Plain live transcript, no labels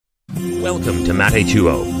Welcome to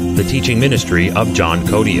Matheteuo, the teaching ministry of John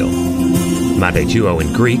Codiel. Matheteuo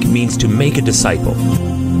in Greek means to make a disciple.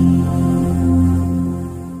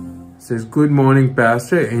 It says, good morning,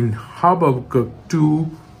 Pastor. In Habakkuk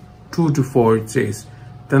 2:2-4, it says,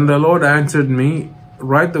 then the Lord answered me,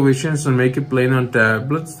 write the visions and make it plain on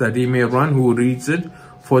tablets, that he may run who reads it.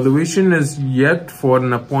 For the vision is yet for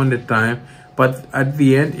an appointed time, but at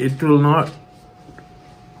the end it will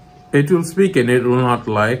speak and it will not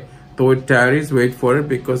lie. Though it tarries, wait for it,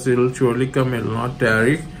 because it will surely come, it will not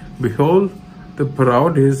tarry. Behold, the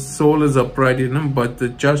proud, his soul is upright in him, but the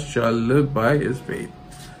just shall live by his faith.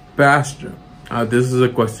 Pastor, this is a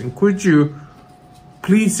question. Could you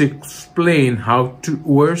please explain how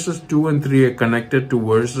verses 2 and 3 are connected to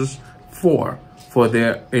verses 4, for they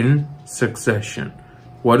are in succession?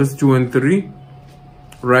 What is 2 and 3?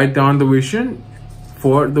 Write down the vision.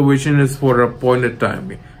 For the vision is for appointed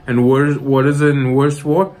time. And what is in verse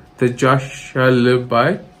 4? The just shall live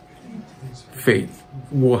by faith.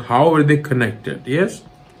 Well, how are they connected? Yes?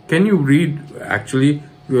 Can you read, actually,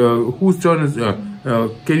 whose turn is,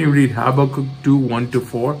 can you read Habakkuk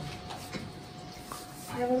 2:1-4?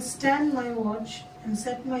 I will stand my watch and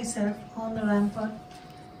set myself on the rampart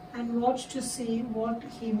and watch to see what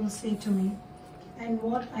he will say to me and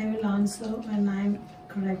what I will answer when I am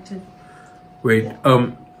corrected. Wait,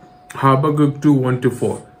 Habakkuk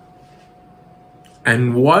 2:1-4.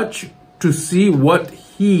 And watch to see what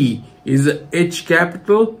he is a H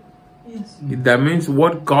capital. Yes. That means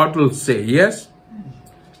what God will say. Yes.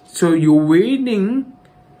 So you're waiting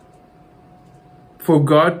for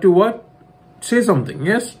God to what? Say something.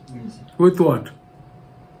 Yes. Yes. With what?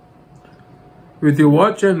 With your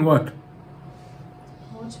watch and what?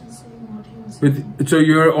 Watch and see what he will say. So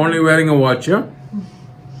you're only wearing a watch, yeah?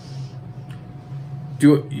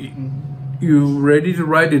 You ready to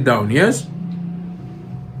write it down? Yes.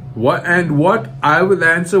 What I will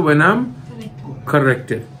answer when I'm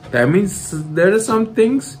corrected. That means there are some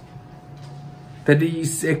things that he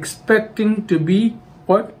is expecting to be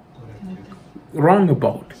what? Wrong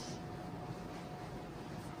about.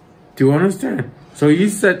 Do you understand? So he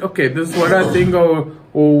said, okay, this is what I think, or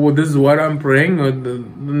this is what I'm praying, or the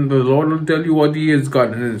Lord will tell you what he has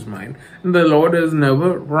got in his mind. And the Lord is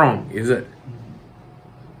never wrong, is it?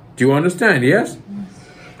 Do you understand? Yes?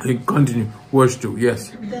 Continue. Verse 2.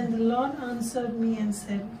 Yes. Then the Lord answered me and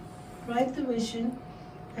said, write the vision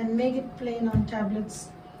and make it plain on tablets,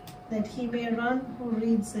 that he may run who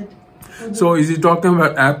reads it. So is he talking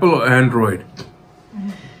about Apple or Android?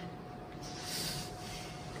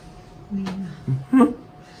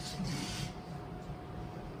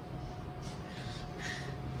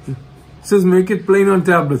 It says make it plain on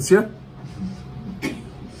tablets, yeah?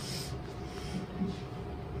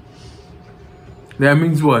 That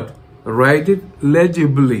means what? Write it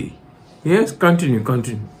legibly. Yes, continue.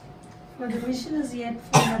 For the vision is yet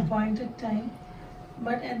for an appointed time,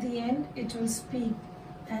 but at the end it will speak,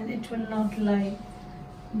 and it will not lie.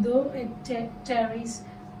 Though it tarries,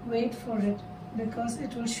 wait for it, because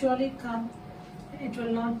it will surely come, it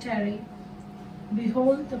will not tarry.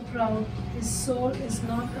 Behold the proud, his soul is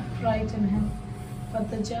not upright in him,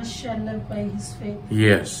 but the just shall live by his faith.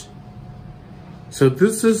 Yes. So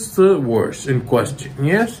this is the verse in question,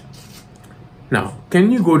 yes? Now,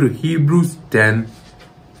 can you go to Hebrews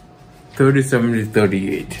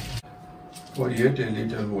 10:37-38? For yet a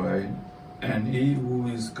little while, and he who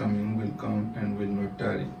is coming will come and will not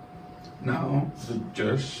tarry. Now the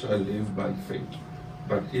just shall live by faith.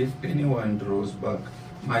 But if anyone draws back,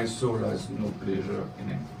 my soul has no pleasure in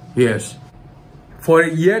him. Yes. For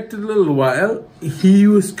yet a little while, he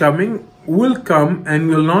who is coming will come and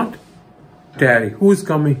will not tarry. Who is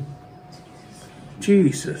coming?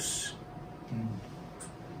 Jesus.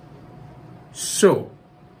 So,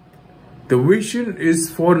 the vision is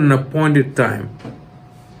for an appointed time.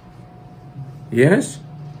 Yes?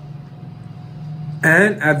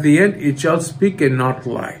 And at the end it shall speak and not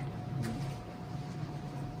lie.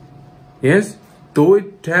 Yes? Though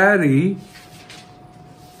it tarry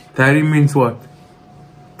means what?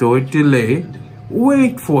 Though it delay,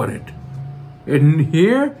 wait for it. And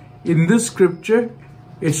here in this scripture,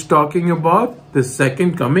 it's talking about the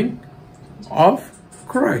second coming of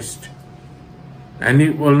Christ. And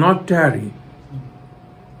it will not tarry.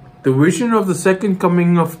 The vision of the second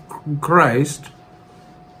coming of Christ,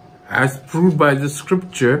 as proved by the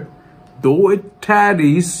scripture, though it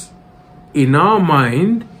tarries in our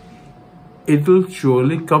mind, it will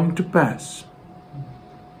surely come to pass.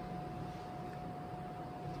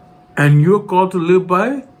 And you're called to live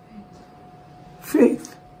by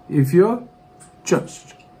faith if you're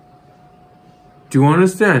just. Do you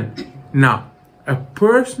understand? Now, a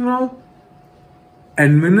personal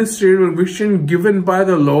and ministerial vision given by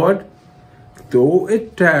the Lord, though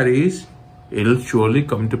it tarries, it'll surely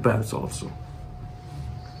come to pass also.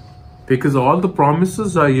 Because all the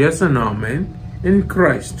promises are yes and amen in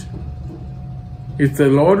Christ. If the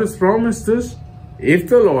Lord has promised this,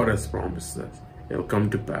 it'll come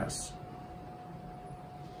to pass.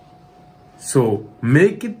 So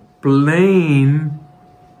make it plain,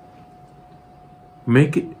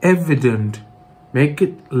 make it evident, make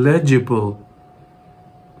it legible,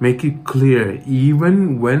 make it clear,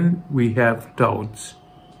 even when we have doubts.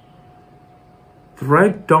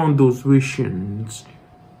 Write down those visions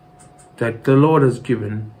that the Lord has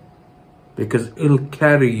given, because it'll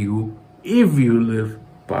carry you if you live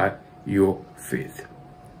by your faith.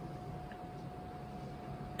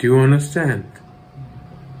 Do you understand?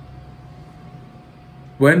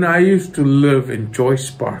 When I used to live in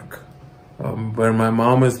Joyce Park, where my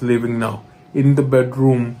mom is living now, in the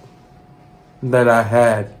bedroom that I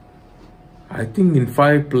had, I think in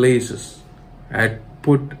 5 places, I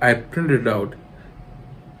printed out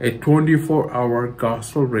a 24-hour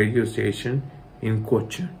gospel radio station in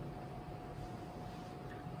Cochin.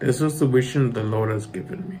 This is the vision the Lord has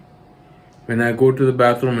given me. When I go to the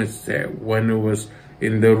bathroom, it's there. When it was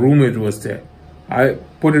in the room, it was there. I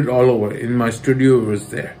put it all over. In my studio, it was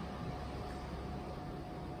there.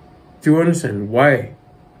 Do you understand why?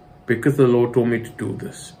 Because the Lord told me to do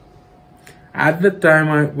this. At the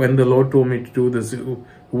time when the Lord told me to do this, it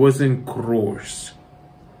was in crores.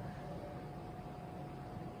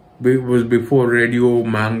 It was before radio,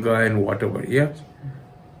 manga, and whatever. Yes?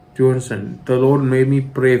 Do you understand? The Lord made me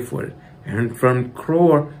pray for it. And from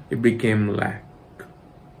crore, it became lakh.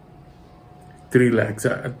 3 lakhs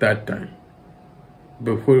at that time.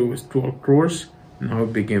 Before it was 12 crores, now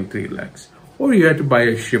it became 3 lakhs. Or you had to buy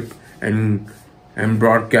a ship and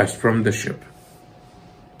broadcast from the ship.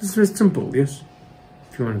 This was simple, yes?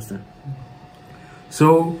 If you understand.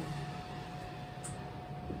 So,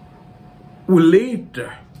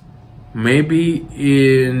 later, maybe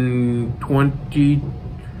in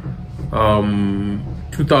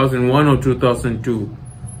 2001 or 2002,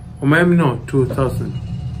 or maybe no,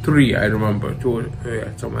 2003, I remember,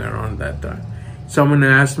 somewhere around that time. Someone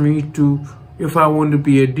asked me if I want to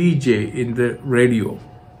be a DJ in the radio.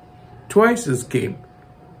 Twice this came,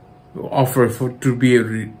 offer to be a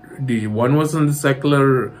DJ. One was on the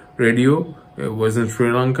secular radio, it was in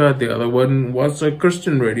Sri Lanka. The other one was a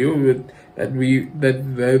Christian radio that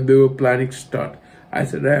they were planning to start. I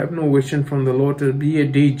said, I have no vision from the Lord to be a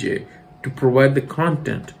DJ, to provide the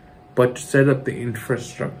content, but to set up the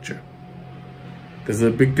infrastructure. There's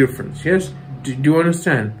a big difference. Yes? Do you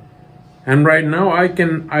understand? And right now I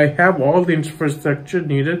have all the infrastructure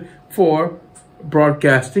needed for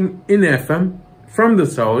broadcasting in FM from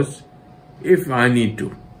this house if I need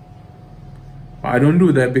to. I don't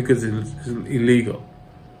do that because it's illegal.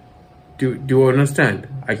 Do you understand?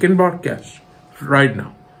 I can broadcast right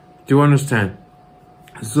now. Do you understand?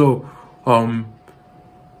 So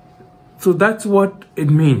that's what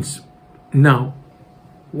it means. Now,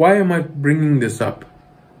 why am I bringing this up?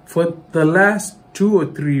 For the last 2 or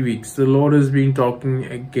 3 weeks, the Lord has been talking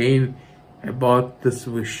again about this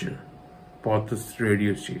vision, about this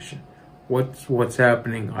radio station. What's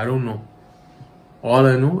happening? I don't know. All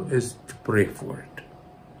I know is to pray for it.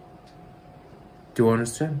 Do you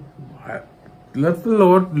understand? Let the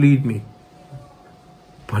Lord lead me.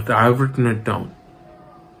 But I've written it down.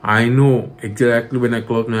 I know exactly when I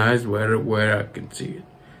close my eyes where I can see it,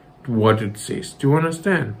 what it says. Do you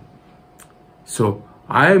understand? So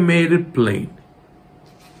I made it plain.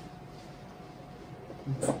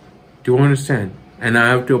 Do you understand? And I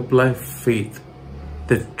have to apply faith.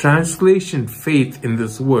 The translation faith in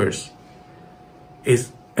this verse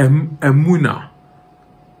is emunah,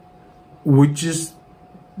 which is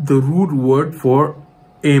the root word for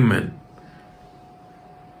amen.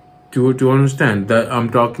 To understand that I'm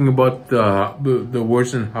talking about the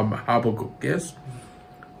verse in Habakkuk, yes?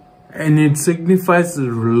 And it signifies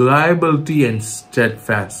reliability and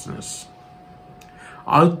steadfastness.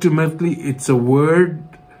 Ultimately, it's a word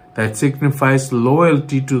that signifies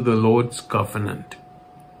loyalty to the Lord's covenant.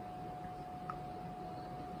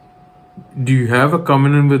 Do you have a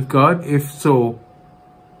covenant with God? If so,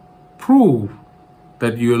 prove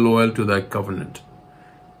that you are loyal to that covenant.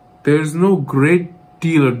 There is no great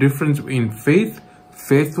deal of difference between faith,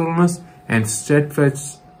 faithfulness, and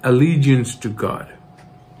steadfast allegiance to God.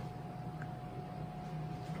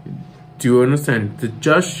 Do you understand? The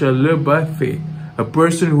just shall live by faith. A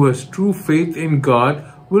person who has true faith in God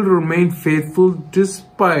will remain faithful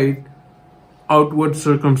despite outward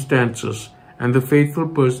circumstances, and the faithful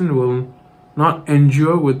person will not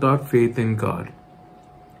endure without faith in God.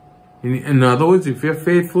 In other words, if you're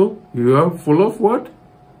faithful, you are full of what?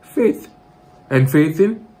 Faith. And faith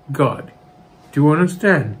in God. Do you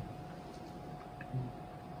understand?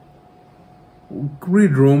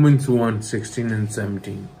 Read Romans 1, 16 and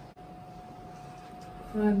 17.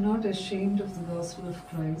 For I am not ashamed of the gospel of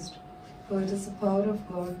Christ, for it is the power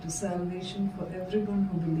of God to salvation for everyone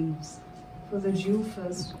who believes, for the Jew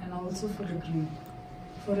first and also for the Greek.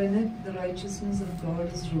 For in it the righteousness of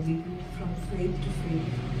God is revealed from faith to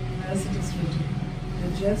faith, as it is written,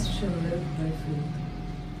 the just shall live by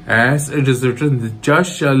faith. As it is written, the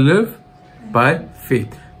just shall live by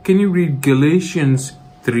faith. Can you read Galatians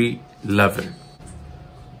 3:11?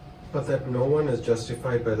 But that no one is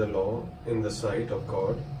justified by the law in the sight of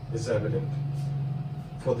God is evident.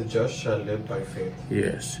 For the just shall live by faith.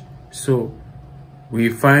 Yes. So we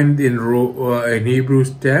find in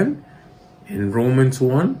Hebrews 10, in Romans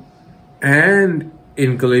 1, and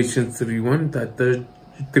in Galatians 3:1 that the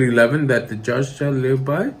 3:11 that the just shall live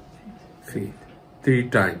by faith. 3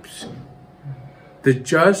 times. The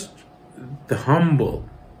just, the humble,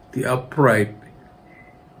 the upright.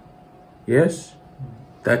 Yes?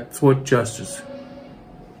 That's what justice.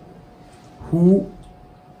 Who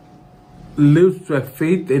lives by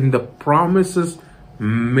faith in the promises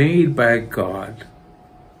made by God.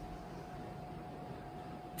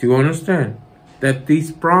 Do you understand? That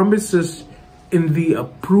these promises in the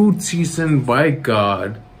approved season by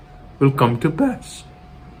God will come to pass.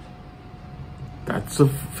 That's a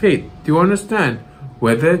faith. Do you understand?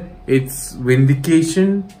 Whether it's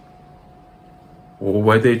vindication, or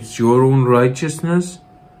whether it's your own righteousness,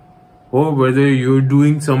 or whether you're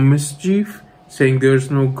doing some mischief, saying there's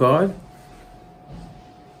no God.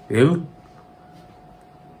 Do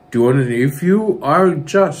you understand? If you are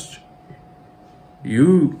just,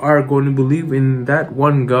 you are going to believe in that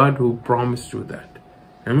one God who promised you that.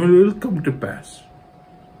 And it will come to pass.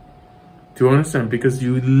 Do you understand? Because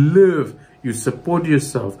you live, you support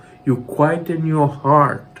yourself, you quieten your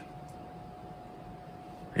heart,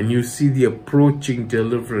 and you see the approaching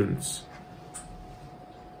deliverance.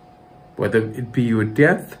 Whether it be your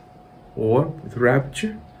death or with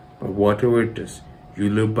rapture, but whatever it is, you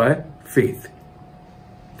live by faith.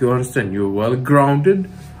 Do you understand? You're well grounded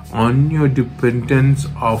on your dependence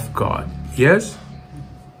of God. Yes?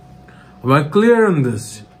 Am I clear on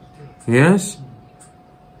this? Yes?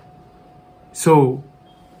 So,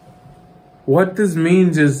 what this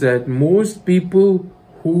means is that most people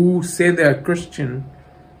who say they are Christian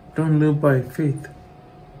don't live by faith.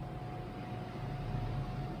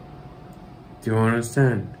 Do you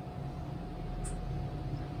understand?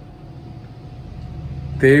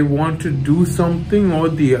 They want to do something or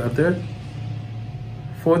the other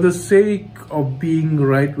for the sake of being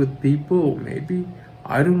right with people, maybe.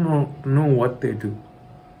 I don't know what they do.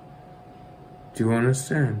 Do you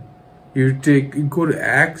understand? You go to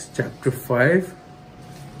Acts chapter 5.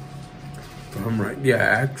 If I'm right. Yeah,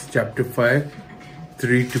 Acts chapter 5,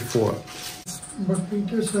 3-4. But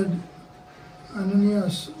Peter said,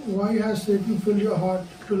 Ananias, why has Satan filled your heart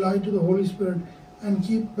to lie to the Holy Spirit and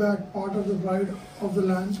keep back part of the bride of the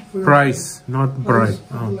land for yourself? Price, not bride.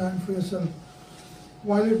 Of the land for yourself.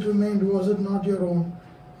 While it remained, was it not your own?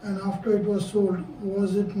 And after it was sold,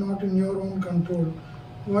 was it not in your own control?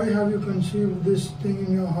 Why have you conceived this thing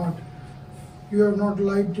in your heart? You have not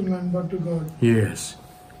lied to man but to God. Yes.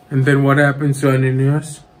 And then what happens to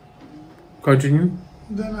Ananias? Continue.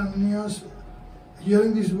 Then Ananias,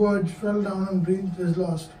 hearing these words, fell down and breathed his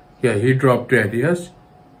last. Yeah, he dropped dead, yes?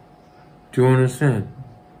 Do you understand?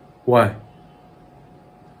 Why?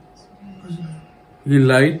 He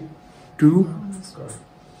lied to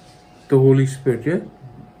the Holy Spirit, yeah?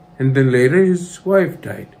 And then later his wife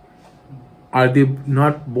died. Are they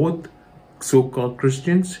not both so-called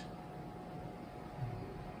Christians?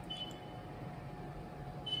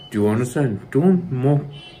 Do you understand? Don't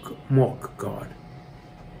mock God.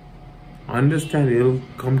 Understand, it'll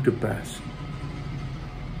come to pass.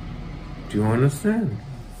 Do you understand?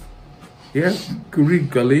 Yeah,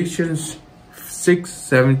 read Galatians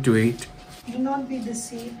 6:7-8. Do not be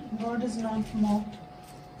deceived, God is not mocked.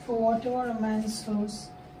 For whatever a man sows,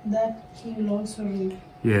 that he will also reap.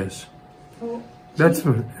 Yes. For That's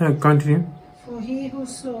continue. For he who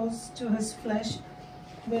sows to his flesh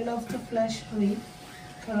will of the flesh reap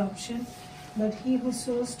corruption, but he who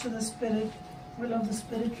sows to the Spirit will of the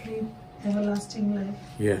Spirit reap everlasting life.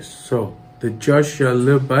 Yes, so the just shall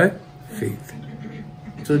live by faith.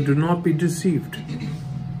 So do not be deceived.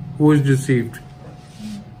 Who is deceived?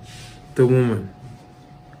 The woman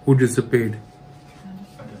who disobeyed.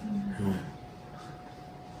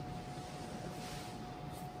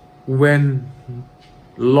 when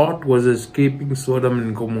Lot was escaping Sodom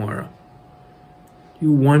and Gomorrah.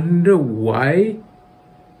 You wonder why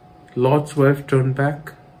Lot's wife turned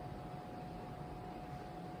back?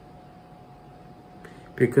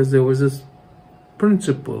 Because there was this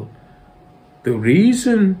principle. The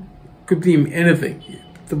reason could be anything.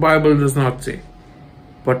 The Bible does not say.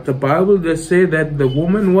 But the Bible does say that the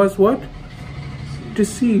woman was what?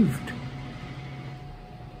 Deceived.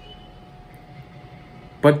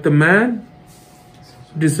 But the man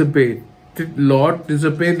disobeyed. Did Lot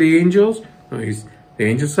disobey the angels? No, the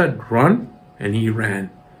angel said run, and he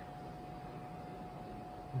ran.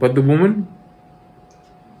 But the woman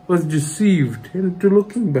was deceived into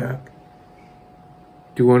looking back.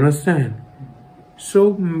 Do you understand?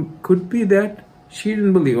 So could be that she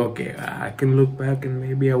didn't believe, okay, I can look back and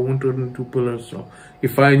maybe I won't turn into a pillar of salt.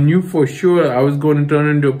 If I knew for sure I was going to turn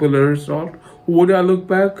into a pillar of salt, would I look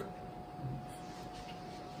back?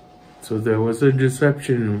 So there was a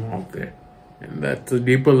deception involved there. And that's a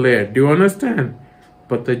deeper layer. Do you understand?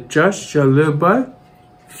 But the just shall live by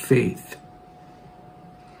faith.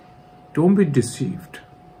 Don't be deceived.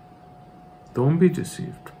 Don't be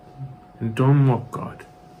deceived. And don't mock God.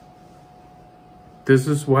 This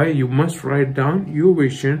is why you must write down your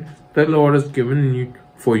vision that the Lord has given you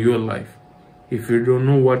for your life. If you don't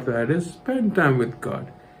know what that is, spend time with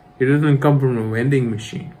God. It doesn't come from a vending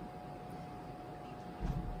machine.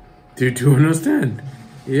 Do you understand?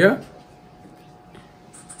 Yeah?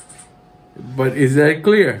 But is that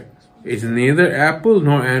clear? It's neither Apple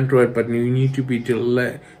nor Android, but you need to be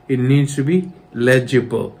it needs to be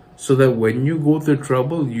legible, so that when you go through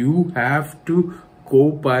trouble, you have to go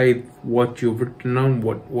by what you've written down,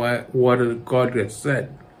 what God has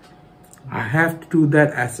said. I have to do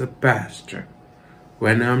that as a pastor.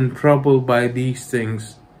 When I'm troubled by these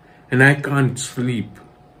things and I can't sleep.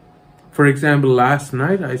 For example, last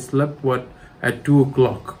night I slept at 2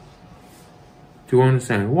 o'clock. Do you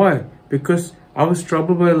understand? Why? Because I was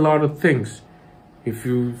troubled by a lot of things. If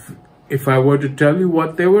I were to tell you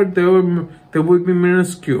what they would be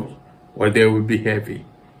minuscule, or they would be heavy.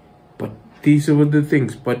 But these were the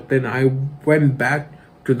things. But then I went back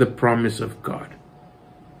to the promise of God.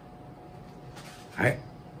 I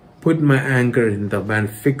put my anchor in them and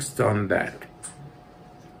fixed on that.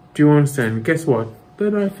 Do you understand? Guess what?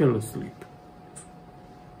 Then I fell asleep.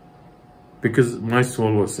 Because my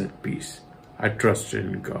soul was at peace. I trusted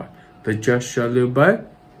in God. The just shall live by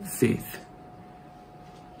faith.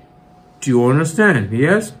 Do you understand?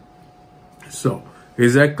 Yes? So,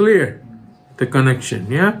 is that clear? The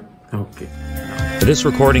connection, yeah? Okay. This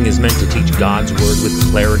recording is meant to teach God's Word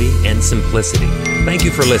with clarity and simplicity. Thank you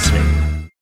for listening.